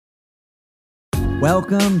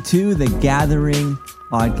Welcome to the Gathering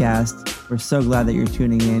Podcast. We're so glad that you're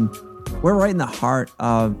tuning in. We're right in the heart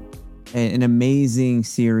of an amazing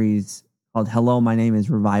series called Hello, My Name is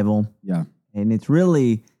Revival. Yeah. And it's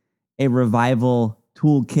really a revival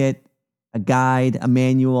toolkit, a guide, a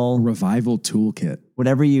manual, Revival toolkit.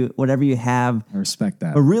 whatever you have. I respect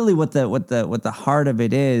that. But really what the heart of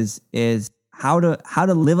it is how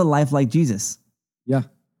to live a life like Jesus. Yeah.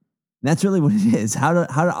 And that's really what it is. How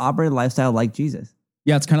to operate a lifestyle like Jesus.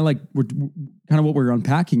 Yeah. It's kind of like what we're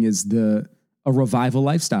unpacking is a revival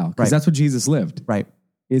lifestyle. Because Right. that's what Jesus lived. Right.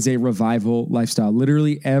 Is a revival lifestyle.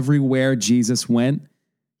 Literally everywhere Jesus went,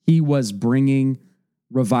 he was bringing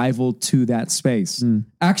revival to that space.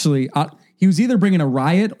 Actually, he was either bringing a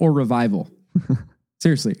riot or revival.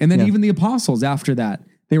 Seriously. And then even the apostles after that,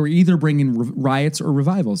 they were either bringing riots or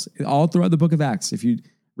revivals all throughout the book of Acts. If you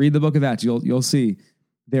read the book of Acts, you'll see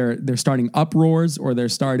they're starting uproars or they're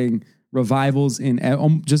starting revivals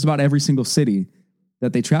in just about every single city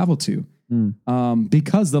that they travel to.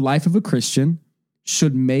 Because the life of a Christian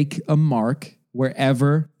should make a mark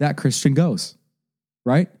wherever that Christian goes,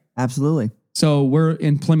 right? Absolutely. So we're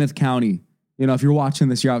in Plymouth County. You know, if you're watching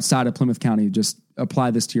this, you're outside of Plymouth County, just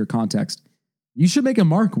apply this to your context. You should make a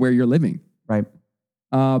mark where you're living. Right.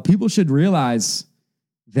 People should realize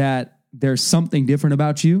that there's something different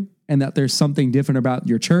about you and that there's something different about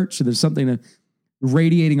your church. So there's something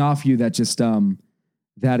radiating off you that just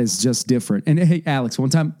that is just different. And hey, Alex, one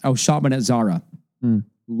time I was shopping at Zara.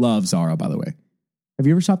 Love Zara, by the way. Have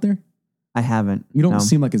you ever shopped there? I haven't. You don't No.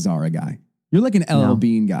 seem like a Zara guy. You're like an LL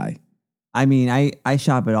Bean guy. I mean, I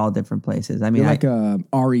shop at all different places. I mean, You're like a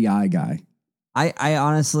REI guy. I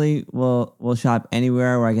honestly will shop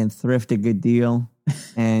anywhere where I can thrift a good deal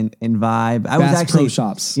and vibe. I was Bass actually Pro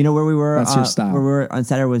Shops. You know where we were? That's your style. Where we were on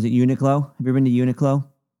Saturday was at Uniqlo. Have you ever been to Uniqlo?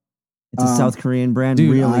 It's a South Korean brand.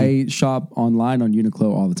 Dude, really? I shop online on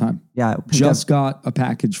Uniqlo all the time. Yeah. Just got a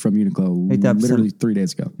package from Uniqlo literally 3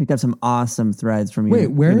 days ago. Picked up some awesome threads from Wait,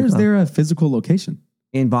 where Uniqlo. is there a physical location?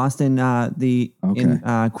 In Boston,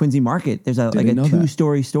 in Quincy Market, there's a Didn't know that.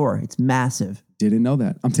 2-story store. It's massive. Didn't know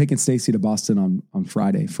that. I'm taking Stacy to Boston on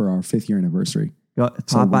Friday for our 5th year anniversary.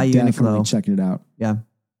 Pop by we're definitely Uniqlo. checking it out. Yeah.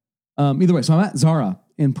 Either way, so I'm at Zara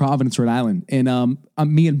in Providence, Rhode Island, and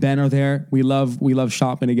me and Ben are there. We love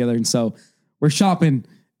shopping together, and so we're shopping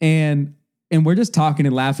and we're just talking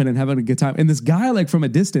and laughing and having a good time. And this guy, like from a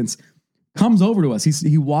distance, comes over to us.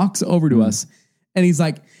 He walks over to us, and he's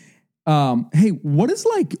like, "Hey,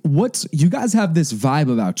 what's you guys have this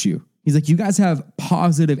vibe about you?" He's like, "You guys have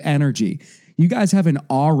positive energy. You guys have an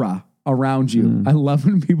aura around you." I love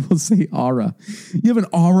when people say aura. You have an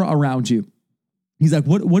aura around you. He's like,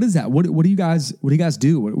 what is that? What do you guys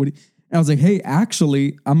do? And I was like, hey,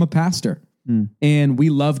 actually, I'm a pastor and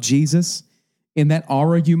we love Jesus. And that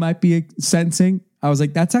aura you might be sensing, I was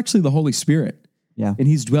like, that's actually the Holy Spirit. Yeah. And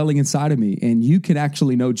he's dwelling inside of me and you can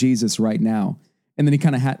actually know Jesus right now. And then he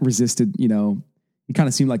kind of resisted, he kind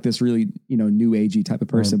of seemed like this really, new agey type of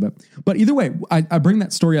person. Right. But either way, I bring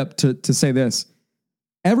that story up to say this.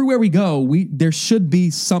 Everywhere we go, there should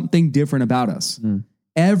be something different about us.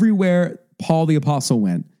 Everywhere Paul the Apostle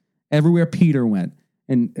went, everywhere Peter went,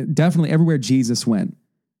 and definitely everywhere Jesus went,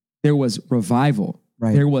 there was revival.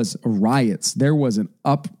 Right. There was riots. There was an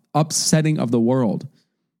upsetting of the world.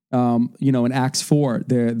 In Acts 4,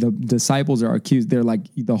 the disciples are accused. They're like,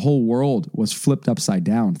 the whole world was flipped upside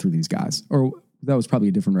down through these guys. Or that was probably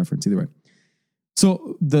a different reference either way.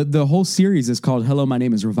 So the whole series is called Hello, My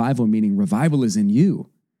Name is Revival, meaning revival is in you.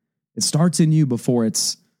 It starts in you before it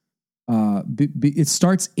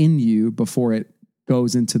starts in you before it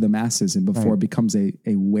goes into the masses and before it becomes a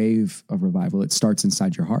wave of revival. It starts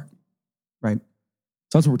inside your heart. Right.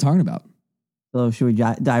 So that's what we're talking about. So should we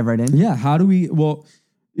dive right in? Yeah. How do we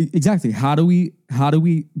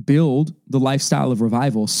build the lifestyle of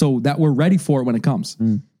revival so that we're ready for it when it comes?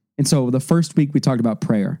 And so the first week we talked about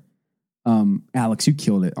prayer. Alex, you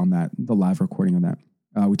killed it on the live recording on that.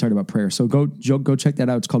 We talked about prayer. So go check that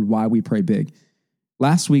out. It's called Why We Pray Big.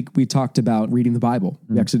 Last week, we talked about reading the Bible.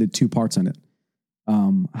 We actually did 2 parts on it.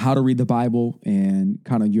 How to read the Bible and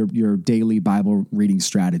kind of your daily Bible reading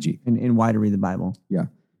strategy. And why to read the Bible. Yeah.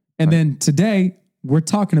 And then today, we're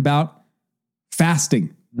talking about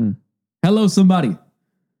fasting. Hello, somebody.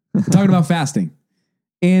 We're talking about fasting.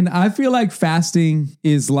 And I feel like fasting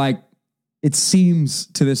is like, it seems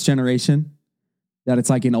to this generation that it's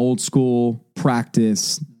like an old school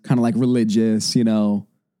practice, kind of like religious,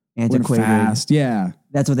 antiquated. Fast. Yeah.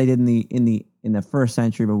 That's what they did in the first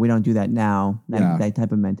century, but we don't do that now. That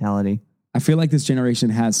type of mentality. I feel like this generation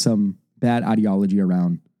has some bad ideology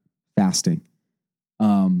around fasting.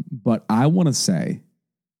 But I want to say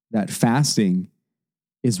that fasting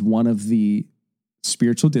is one of the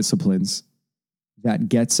spiritual disciplines that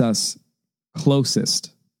gets us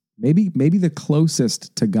closest, maybe the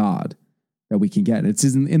closest to God that we can get. It's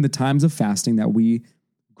in the times of fasting that we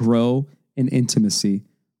grow in intimacy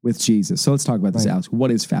with Jesus. So let's talk about this, Right. Alex.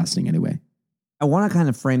 What is fasting anyway? I want to kind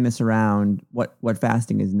of frame this around what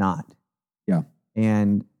fasting is not. Yeah.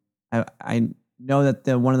 And I know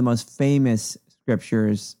that one of the most famous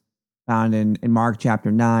scriptures found in Mark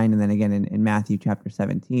chapter 9 and then again in Matthew chapter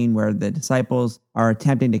 17, where the disciples are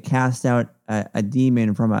attempting to cast out a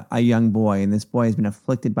demon from a young boy. And this boy has been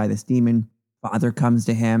afflicted by this demon. Father comes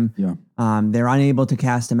to him. Yeah. They're unable to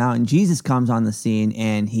cast him out. And Jesus comes on the scene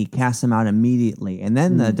and he casts him out immediately. And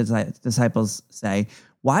then the disciples say,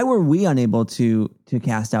 why were we unable to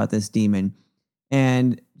cast out this demon?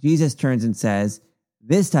 And Jesus turns and says,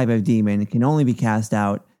 this type of demon can only be cast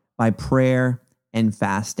out by prayer and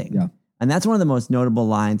fasting. Yeah. And that's one of the most notable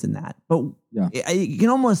lines in that. But Yeah. you can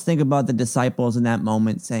almost think about the disciples in that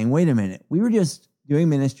moment saying, wait a minute, we were just doing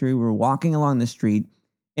ministry. We were walking along the street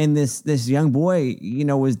and this young boy,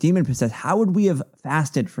 was demon possessed. How would we have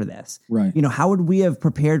fasted for this? Right. How would we have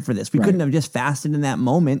prepared for this? We Right. couldn't have just fasted in that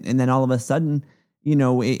moment. And then all of a sudden,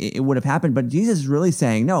 it would have happened. But Jesus is really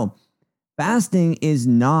saying, no, fasting is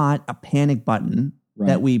not a panic button Right.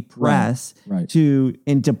 that we press Right. to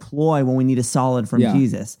and deploy when we need a solid from Yeah.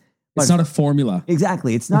 Jesus. It's not a formula.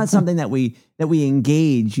 Exactly. It's not something that we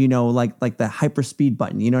engage, like the hyperspeed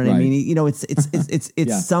button. You know what I Right. mean? It's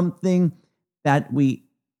Yeah. something that we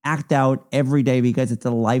act out every day because it's a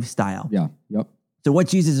lifestyle. Yeah. Yep. So what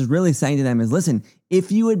Jesus is really saying to them is, listen,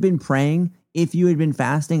 if you had been praying, if you had been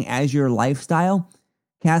fasting as your lifestyle,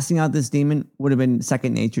 casting out this demon would have been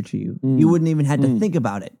second nature to you. You wouldn't even had to think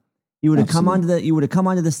about it. You would have come onto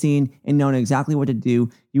the scene and known exactly what to do.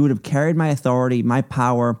 You would have carried my authority, my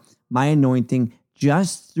power, my anointing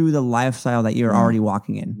just through the lifestyle that you're already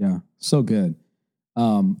walking in. Yeah. So good.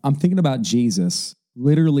 I'm thinking about Jesus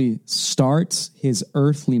literally starts his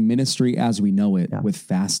earthly ministry as we know it with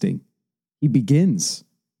fasting. He begins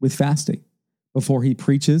with fasting before he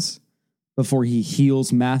preaches, before he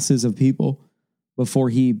heals masses of people, before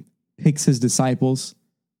he picks his disciples,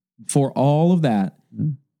 before all of that.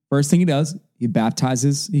 First thing he does, he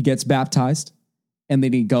gets baptized, and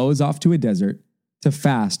then he goes off to a desert to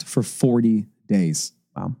fast for 40 days.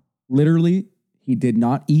 Wow. Literally, he did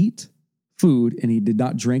not eat food and he did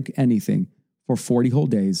not drink anything for 40 whole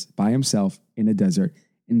days by himself in a desert.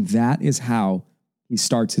 And that is how he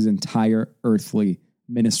starts his entire earthly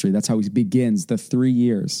ministry. That's how he begins the 3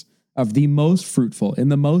 years of the most fruitful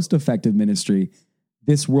and the most effective ministry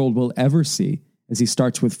this world will ever see, as he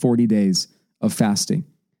starts with 40 days of fasting.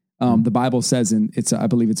 The Bible says, I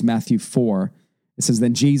believe it's Matthew 4, it says,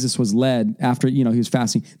 then Jesus was led after, he was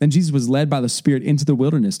fasting. Then Jesus was led by the Spirit into the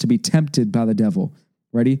wilderness to be tempted by the devil.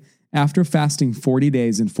 Ready? After fasting 40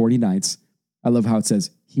 days and 40 nights, I love how it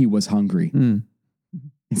says he was hungry.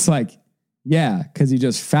 It's like, yeah, because you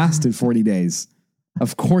just fasted 40 days.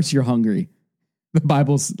 Of course you're hungry. The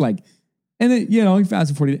Bible's like, and then, he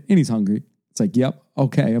fasted 40 days and he's hungry. It's like, yep,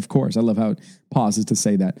 okay, of course. I love how it pauses to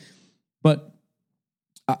say that. But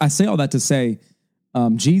I say all that to say,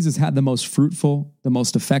 Jesus had the most fruitful, the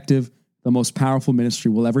most effective, the most powerful ministry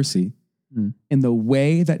we'll ever see. And the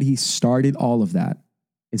way that he started all of that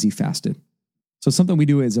is he fasted. So something we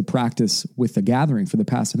do as a practice with the gathering for the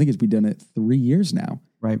past, I think we've done it 3 years now,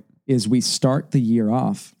 Right. is we start the year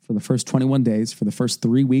off for the first 21 days, for the first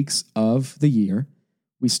 3 weeks of the year,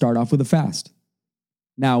 we start off with a fast.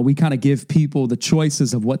 Now we kind of give people the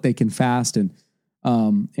choices of what they can fast and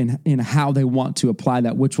how they want to apply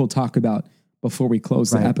that, which we'll talk about before we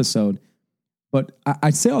close the episode. But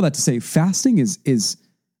I say all that to say fasting is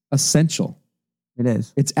essential. It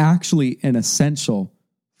is. It's actually an essential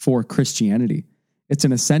for Christianity. It's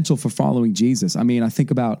an essential for following Jesus. I mean, I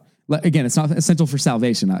think about, again, it's not essential for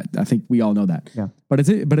salvation. I think we all know that. Yeah. But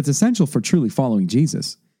it's essential for truly following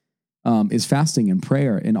Jesus. Is fasting and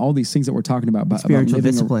prayer and all these things that we're talking about Spiritual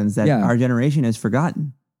living disciplines that our generation has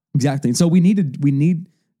forgotten. Exactly. And so we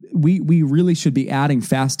really should be adding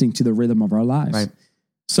fasting to the rhythm of our lives. Right.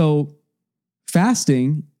 So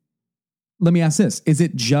fasting, let me ask this, is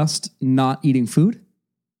it just not eating food?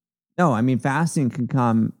 No, I mean, fasting can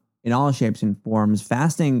come in all shapes and forms.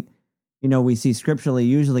 Fasting, we see scripturally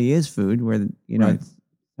usually is food where,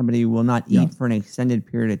 somebody will not eat for an extended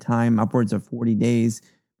period of time, upwards of 40 days.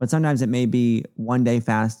 But sometimes it may be one day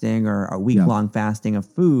fasting or a week-long fasting of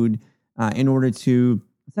food in order to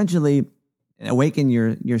essentially awaken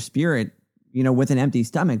your spirit, with an empty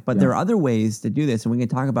stomach. But there are other ways to do this, and we can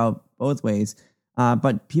talk about both ways.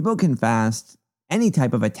 But people can fast any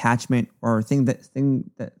type of attachment or thing that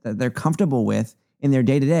they're comfortable with in their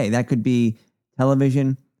day to day. That could be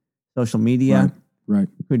television, social media, Right.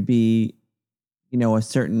 could be, a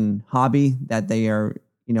certain hobby that they are,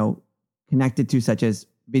 connected to, such as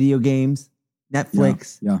video games,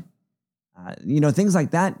 Netflix, Yeah. things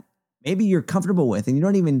like that. Maybe you're comfortable with and you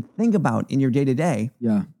don't even think about in your day to day.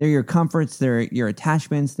 Yeah. They're your comforts, they're your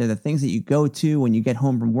attachments, they're the things that you go to when you get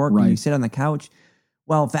home from work, when you sit on the couch.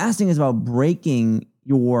 Well, fasting is about breaking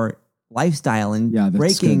your lifestyle and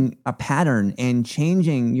breaking a pattern and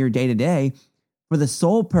changing your day to day for the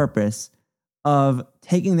sole purpose of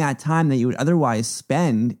taking that time that you would otherwise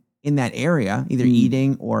spend in that area, either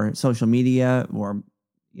eating or social media or,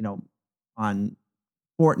 on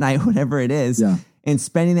Fortnite, whatever it is, and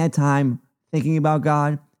spending that time thinking about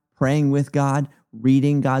God, praying with God,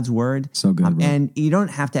 reading God's word. So good. Bro. And you don't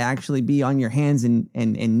have to actually be on your hands and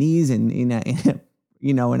knees and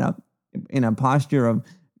in a posture of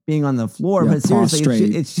being on the floor. But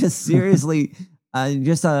seriously, it's just seriously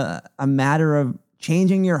just a matter of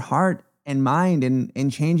changing your heart and mind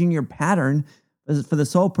and changing your pattern for the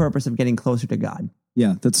sole purpose of getting closer to God.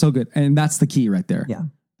 Yeah, that's so good. And that's the key right there. Yeah.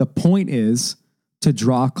 The point is to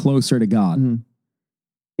draw closer to God. Mm-hmm.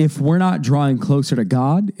 If we're not drawing closer to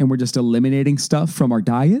God and we're just eliminating stuff from our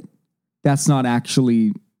diet, that's not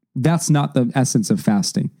the essence of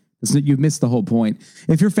fasting. You've missed the whole point.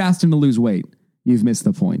 If you're fasting to lose weight, you've missed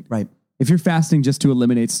the point. Right. If you're fasting just to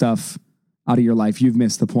eliminate stuff out of your life, you've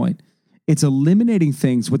missed the point. It's eliminating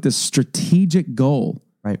things with the strategic goal,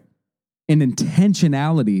 right, and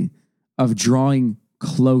intentionality of drawing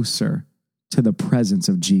closer to the presence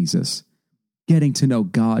of Jesus, getting to know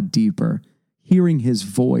God deeper, hearing his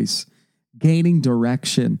voice, gaining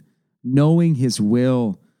direction, knowing his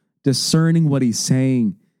will, discerning what he's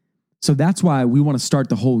saying. So that's why we want to start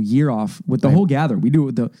the whole year off with the whole gathering. We do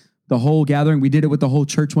it with the whole gathering. We did it with the whole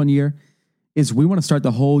church one year. Is we want to start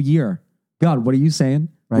the whole year. God, what are you saying?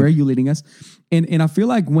 Right. Where are you leading us? And I feel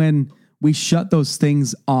like when we shut those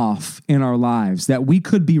things off in our lives that we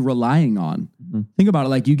could be relying on, think about it.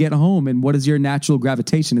 Like you get home and what is your natural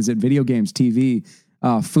gravitation? Is it video games, TV,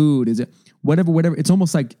 food? Is it whatever? It's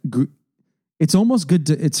almost like, it's almost good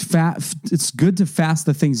to, it's good to fast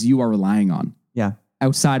the things you are relying on. Yeah.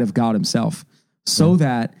 Outside of God himself, so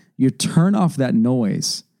that you turn off that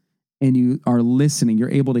noise and you are listening. You're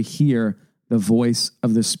able to hear the voice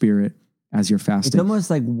of the Spirit as you're fasting. It's almost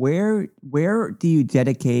like where do you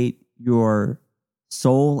dedicate your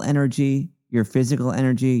soul energy, your physical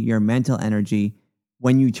energy, your mental energy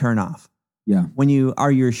when you turn off? Yeah. When you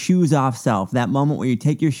are your shoes off self, that moment where you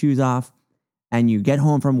take your shoes off and you get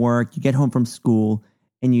home from work, you get home from school,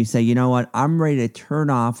 and you say, you know what, I'm ready to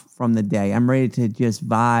turn off from the day. I'm ready to just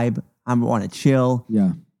vibe. I want to chill.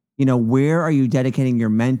 Yeah. Where are you dedicating your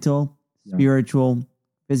mental, spiritual,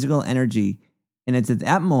 physical energy? And it's at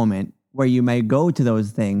that moment where you may go to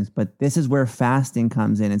those things, but this is where fasting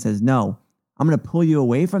comes in and says, no, I'm going to pull you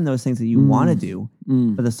away from those things that you want to do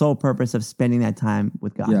for the sole purpose of spending that time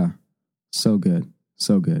with God. Yeah. So good.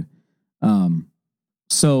 So good.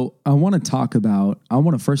 So I want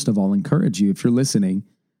to first of all encourage you, if you're listening,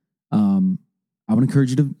 I want to encourage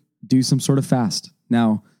you to do some sort of fast.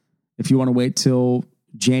 Now, if you want to wait till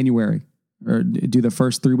January or do the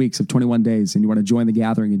first 3 weeks of 21 days and you want to join the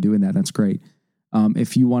gathering and doing that, that's great.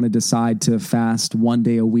 If you want to decide to fast 1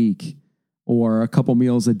 day a week or a couple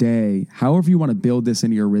meals a day, however you want to build this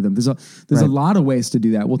into your rhythm, there's a lot of ways to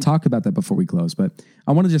do that. We'll talk about that before we close, but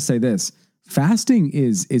I want to just say this. Fasting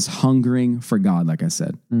is hungering for God, like I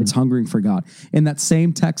said. It's hungering for God. In that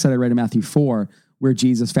same text that I read in Matthew 4, where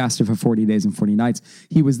Jesus fasted for 40 days and 40 nights,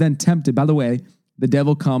 he was then tempted. By the way, the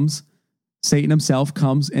devil comes, Satan himself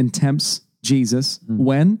comes and tempts Jesus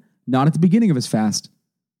when? Not at the beginning of his fast,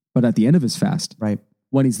 but at the end of his fast. Right.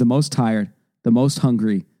 When he's the most tired, the most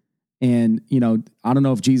hungry. And, I don't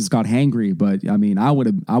know if Jesus got hangry, but I mean, I would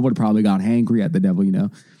have probably got hangry at the devil,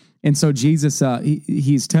 And so Jesus,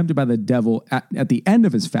 he's tempted by the devil at the end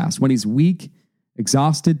of his fast when he's weak,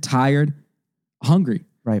 exhausted, tired, hungry.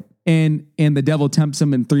 Right. And the devil tempts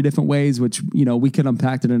him in 3 different ways, which, we could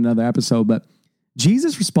unpack it in another episode. But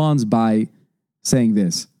Jesus responds by saying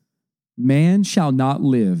this: man shall not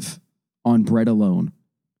live on bread alone,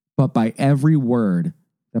 but by every word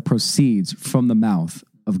that proceeds from the mouth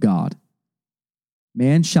of God.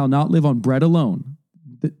 Man shall not live on bread alone.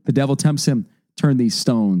 The devil tempts him, turn these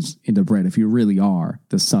stones into bread if you really are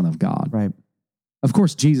the Son of God. Right. Of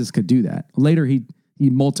course, Jesus could do that. Later, he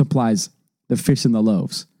multiplies the fish and the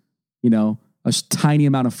loaves, a tiny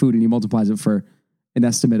amount of food, and he multiplies it for an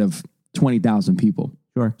estimate of 20,000 people.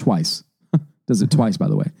 Sure. Twice. Does it twice, by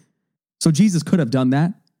the way. So Jesus could have done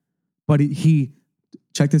that, but he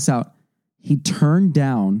check this out. He turned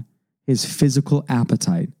down his physical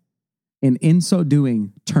appetite, and in so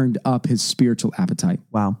doing, turned up his spiritual appetite.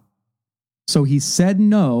 Wow. So he said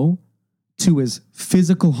no to his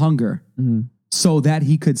physical hunger so that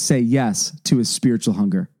he could say yes to his spiritual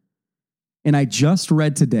hunger. And I just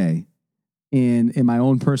read today in my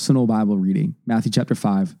own personal Bible reading, Matthew chapter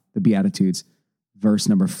 5, the Beatitudes, verse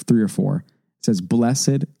number 3 or 4. It says,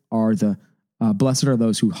 blessed are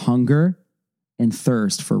those who hunger and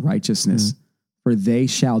thirst for righteousness, for they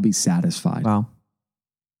shall be satisfied. Wow.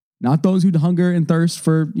 Not those who hunger and thirst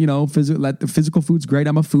for, physical food's great.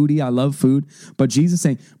 I'm a foodie. I love food. But Jesus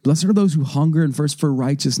saying, blessed are those who hunger and thirst for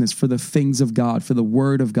righteousness, for the things of God, for the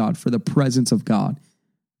word of God, for the presence of God.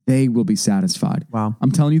 They will be satisfied. Wow.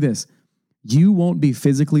 I'm telling you this. You won't be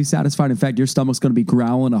physically satisfied. In fact, your stomach's going to be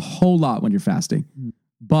growling a whole lot when you're fasting.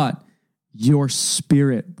 But your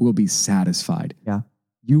spirit will be satisfied. Yeah.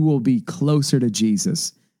 You will be closer to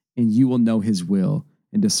Jesus, and you will know his will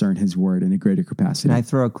and discern his word in a greater capacity. Can I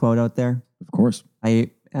throw a quote out there? Of course. I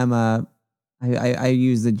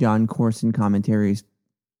use the John Corson commentaries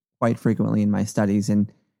quite frequently in my studies.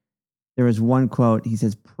 And there was one quote. He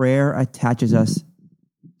says, prayer attaches us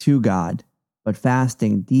to God, but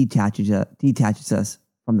fasting detaches us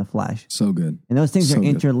from the flesh. So good. And those things So are good.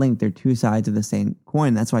 interlinked. They're two sides of the same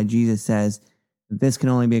coin. That's why Jesus says that this can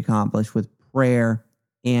only be accomplished with prayer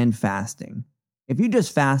and fasting. If you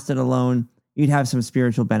just fasted alone, you'd have some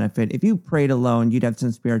spiritual benefit. If you prayed alone, you'd have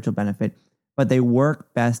some spiritual benefit. But they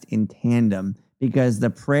work best in tandem, because the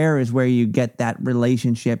prayer is where you get that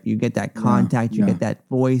relationship, you get that contact, you get that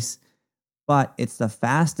voice. But it's the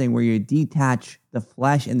fasting where you detach the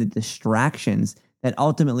flesh and the distractions that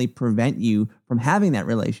ultimately prevent you from having that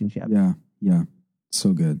relationship. Yeah.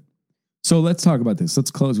 So good. So let's talk about this.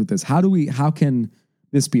 Let's close with this. How can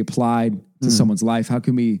this be applied to someone's life? How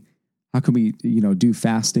can we, do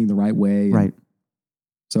fasting the right way? Right.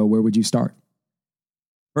 So where would you start?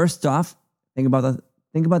 First off, think about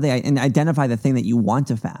and identify the thing that you want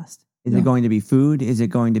to fast. Is it going to be food? Is it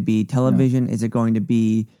going to be television? Is it going to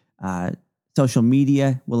be social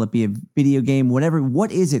media? Will it be a video game? Whatever.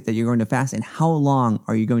 What is it that you're going to fast, and how long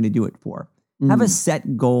are you going to do it for? Have a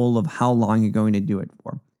set goal of how long you're going to do it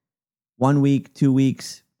for. 1 week, 2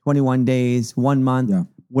 weeks, 21 days, 1 month,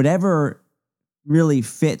 whatever really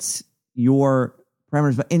fits your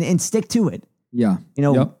parameters, and stick to it. Yeah.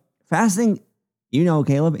 Fasting,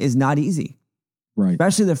 Caleb, is not easy. Right.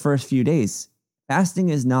 Especially the first few days. Fasting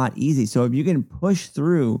is not easy. So if you can push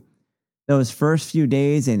through those first few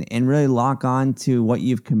days and really lock on to what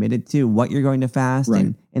you've committed to, what you're going to fast,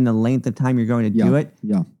 and the length of time you're going to do it,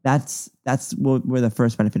 that's where the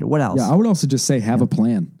first benefit. What else? Yeah, I would also just say have a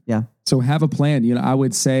plan. Yeah. So have a plan. I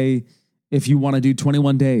would say if you want to do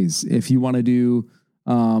 21 days, if you want to do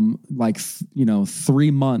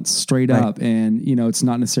 3 months straight up, and it's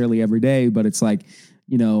not necessarily every day, but it's like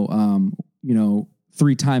 3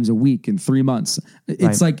 times a week in 3 months.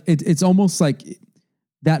 It's like it's almost like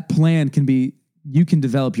that plan can be, you can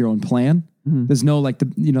develop your own plan. There's no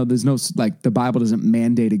the Bible doesn't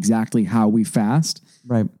mandate exactly how we fast.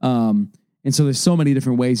 Right. And so there's so many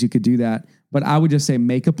different ways you could do that, but I would just say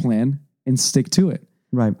make a plan and stick to it.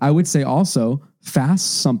 Right. I would say also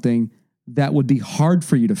fast something that would be hard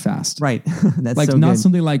for you to fast. Right. That's like so not good.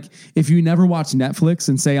 something like if you never watch Netflix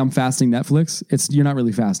and say I'm fasting Netflix, you're not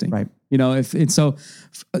really fasting. Right.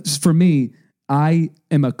 For me, I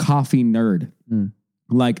am a coffee nerd.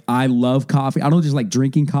 Like I love coffee. I don't just like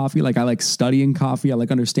drinking coffee. Like I like studying coffee. I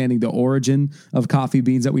like understanding the origin of coffee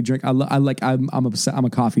beans that we drink. I'm a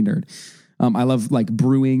coffee nerd. I love like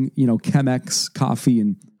brewing, Chemex coffee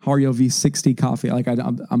and Hario V60 coffee. Like I'm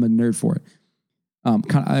a nerd for it.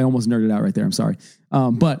 I almost nerded out right there. I'm sorry.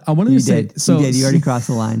 But I wanted to say, you already crossed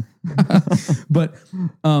the line. But,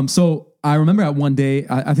 so I remember at one day,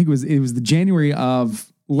 I think it was the January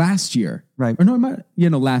of last year. Right. Or no,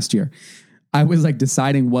 last year. I was like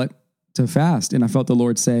deciding what to fast. And I felt the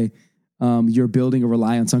Lord say, you're building a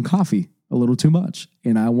reliance on coffee a little too much.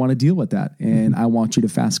 And I want to deal with that. And I want you to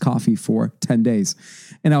fast coffee for 10 days.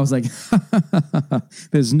 And I was like,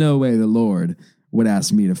 there's no way the Lord would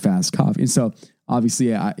ask me to fast coffee. And so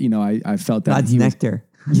obviously I felt that God's nectar.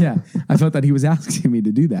 I felt that he was asking me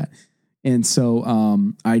to do that. And so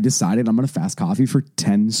I decided I'm going to fast coffee for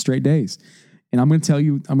 10 straight days. And I'm going to tell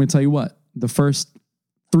you what, the first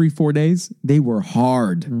 3-4 days, they were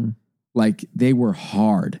hard. Like they were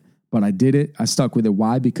hard, but I did it. I stuck with it.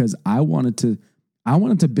 Why? Because I wanted to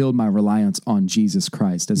build my reliance on Jesus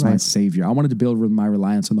Christ as my Savior. I wanted to build my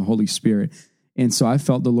reliance on the Holy Spirit. And so I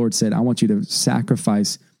felt the Lord said, I want you to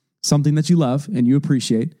sacrifice something that you love and you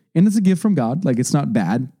appreciate. And it's a gift from God. Like it's not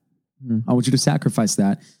bad. I want you to sacrifice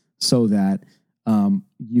that so that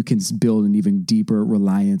you can build an even deeper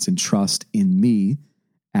reliance and trust in me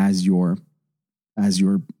as your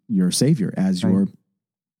savior, as your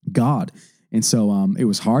God. And so it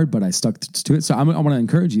was hard, but I stuck to it. So I want to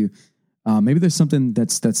encourage you. Maybe there's something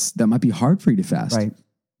that might be hard for you to fast. Right.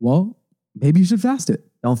 Well, maybe you should fast it.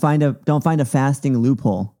 Don't find a fasting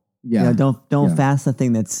loophole. Yeah. You know, don't fast the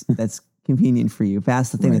thing that's convenient for you.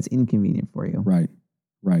 Fast the thing Right. that's inconvenient for you. Right.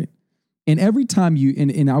 Right. And every time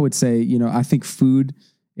and I would say, I think food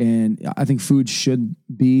should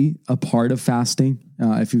be a part of fasting.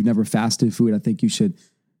 If you've never fasted food, I think you should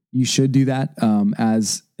do that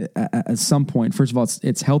as at some point. First of all,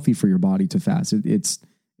 it's healthy for your body to fast. It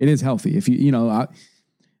is healthy. If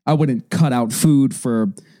I wouldn't cut out food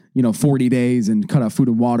for 40 days and cut out food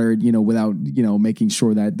and water, without, making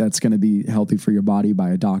sure that that's going to be healthy for your body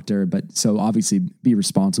by a doctor. But so obviously be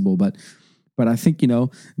responsible. But I think,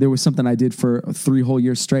 there was something I did for 3 whole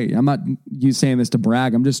years straight. I'm not saying this to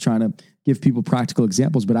brag. I'm just trying to give people practical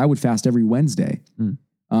examples, but I would fast every Wednesday.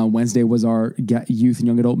 Wednesday was our youth and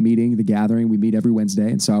young adult meeting, the gathering. We meet every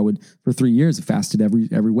Wednesday. And so I would, for 3 years, fasted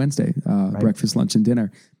every Wednesday, breakfast, lunch, and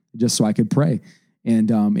dinner, just so I could pray.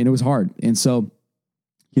 And it was hard. And so,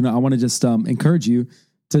 I want to just encourage you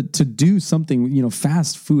to do something,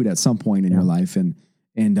 fast food at some point in your life,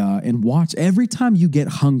 and watch every time you get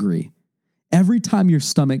hungry, every time your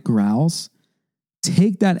stomach growls,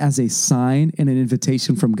 take that as a sign and an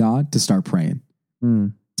invitation from God to start praying.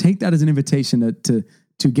 Take that as an invitation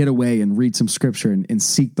to get away and read some scripture and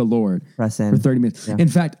seek the Lord for 30 minutes. Yeah. In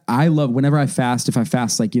fact, I love whenever I fast, if I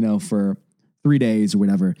fast for 3 days or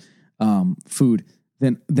whatever, food,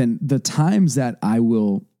 then the times that I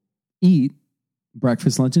will eat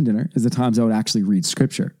breakfast, lunch, and dinner is the times I would actually read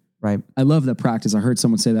scripture. Right. I love that practice. I heard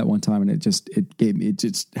someone say that one time, and it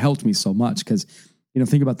just helped me so much because,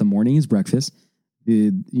 think about the morning is breakfast,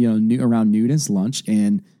 around noon is lunch,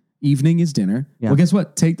 and evening is dinner. Yeah. Well, guess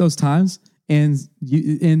what? Take those times, and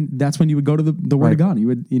that's when you would go to the Word of God. You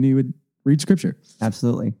would read scripture.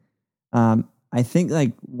 Absolutely. I think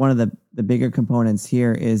like one of the bigger components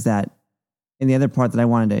here is that, and the other part that I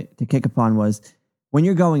wanted to kick upon was when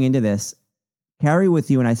you're going into this, carry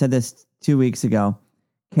with you, and I said this 2 weeks ago,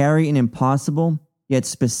 carry an impossible yet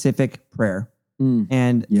specific prayer.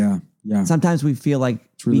 And sometimes we feel like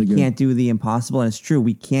we can't do the impossible, and it's true,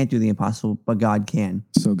 we can't do the impossible, but God can.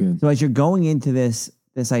 So good. So as you're going into this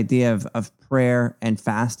idea of prayer and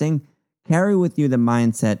fasting, carry with you the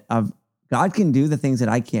mindset of God can do the things that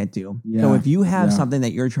I can't do. Yeah. So if you have something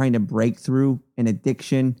that you're trying to break through, an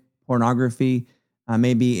addiction, pornography,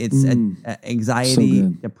 maybe it's anxiety,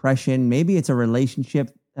 depression, maybe it's a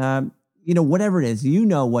relationship, whatever it is,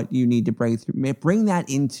 what you need to break through. Bring that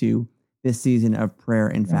into this season of prayer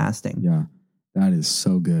and fasting. Yeah, that is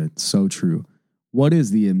so good. So true. What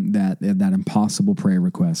is that impossible prayer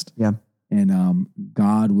request? Yeah. And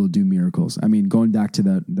God will do miracles. I mean, going back to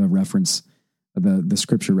the reference, the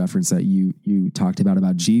scripture reference that you talked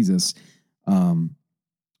about Jesus, coming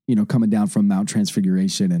down from Mount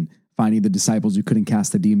Transfiguration and finding the disciples who couldn't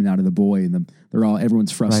cast the demon out of the boy, and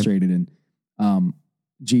everyone's frustrated. Right. And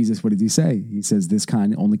Jesus, what did he say? He says, this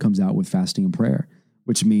kind only comes out with fasting and prayer,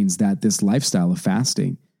 which means that this lifestyle of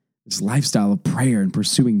fasting, this lifestyle of prayer and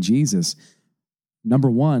pursuing Jesus, number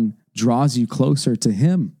one, draws you closer to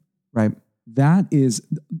him. Right. That is,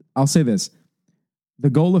 I'll say this, the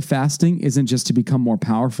goal of fasting isn't just to become more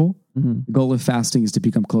powerful. Mm-hmm. The goal of fasting is to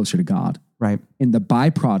become closer to God. Right. And the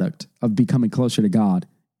byproduct of becoming closer to God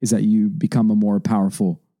is that you become a more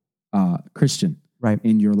powerful Christian. Right.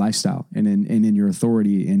 In your lifestyle and in your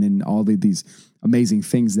authority and in all these amazing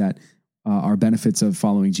things that are benefits of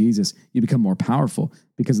following Jesus. You become more powerful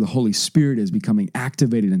because the Holy Spirit is becoming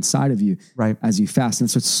activated inside of you as you fast. And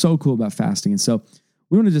so it's so cool about fasting. And so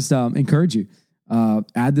we want to just encourage you,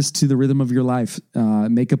 add this to the rhythm of your life,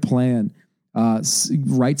 make a plan,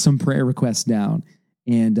 write some prayer requests down,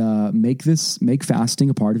 and make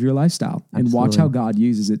fasting a part of your lifestyle. Absolutely. And watch how God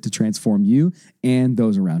uses it to transform you and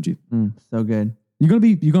those around you. So good. You're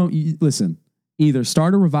going to listen, either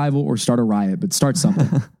start a revival or start a riot, but start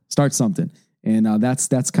something, start something. And that's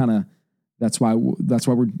why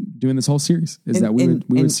we're doing this whole series that we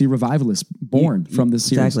would see revivalists born from this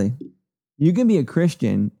series. Exactly. You can be a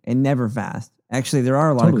Christian and never fast. Actually, there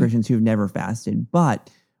are a lot of Christians who've never fasted, but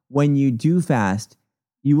when you do fast,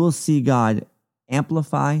 you will see God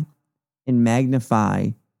amplify and magnify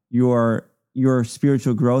your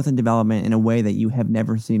spiritual growth and development in a way that you have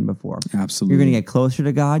never seen before. Absolutely. You're going to get closer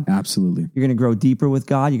to God. Absolutely. You're going to grow deeper with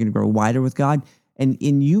God. You're going to grow wider with God. And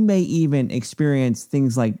you may even experience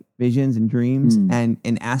things like visions and dreams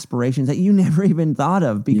and aspirations that you never even thought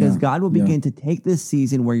of, because God will begin to take this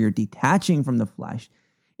season where you're detaching from the flesh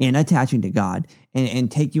and attaching to God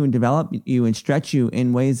and take you and develop you and stretch you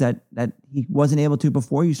in ways that he wasn't able to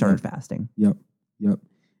before you started fasting. Yep.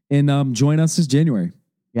 And join us this January.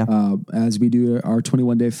 As we do our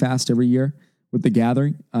 21-day fast every year with the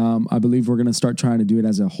gathering. I believe we're going to start trying to do it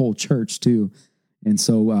as a whole church too. And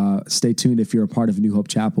so stay tuned if you're a part of New Hope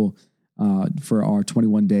Chapel for our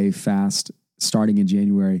 21-day fast starting in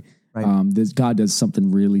January. Right. God does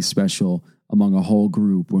something really special among a whole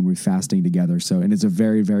group when we're fasting together. So, and it's a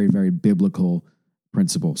very, very, very biblical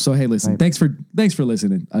principle. So, hey, listen, thanks for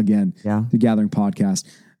listening again to Gathering Podcast.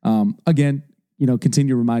 Again,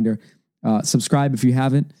 continue reminder, subscribe if you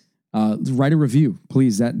haven't, write a review,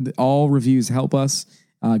 please. That all reviews help us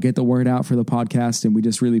get the word out for the podcast. And we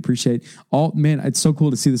just really appreciate it's so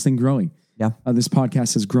cool to see this thing growing. This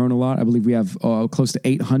podcast has grown a lot. I believe we have close to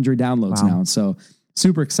 800 downloads now. So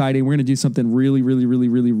super exciting. We're going to do something really, really, really,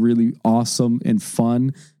 really, really awesome and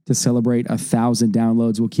fun to celebrate 1,000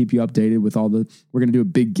 downloads. We'll keep you updated with we're going to do a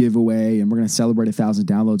big giveaway, and we're going to celebrate 1,000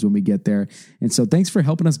 downloads when we get there. And so thanks for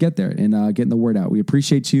helping us get there and getting the word out. We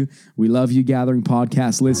appreciate you. We love you, Gathering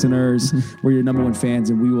Podcast listeners. We're your number one fans,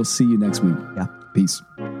 and we will see you next week. Yeah. Peace.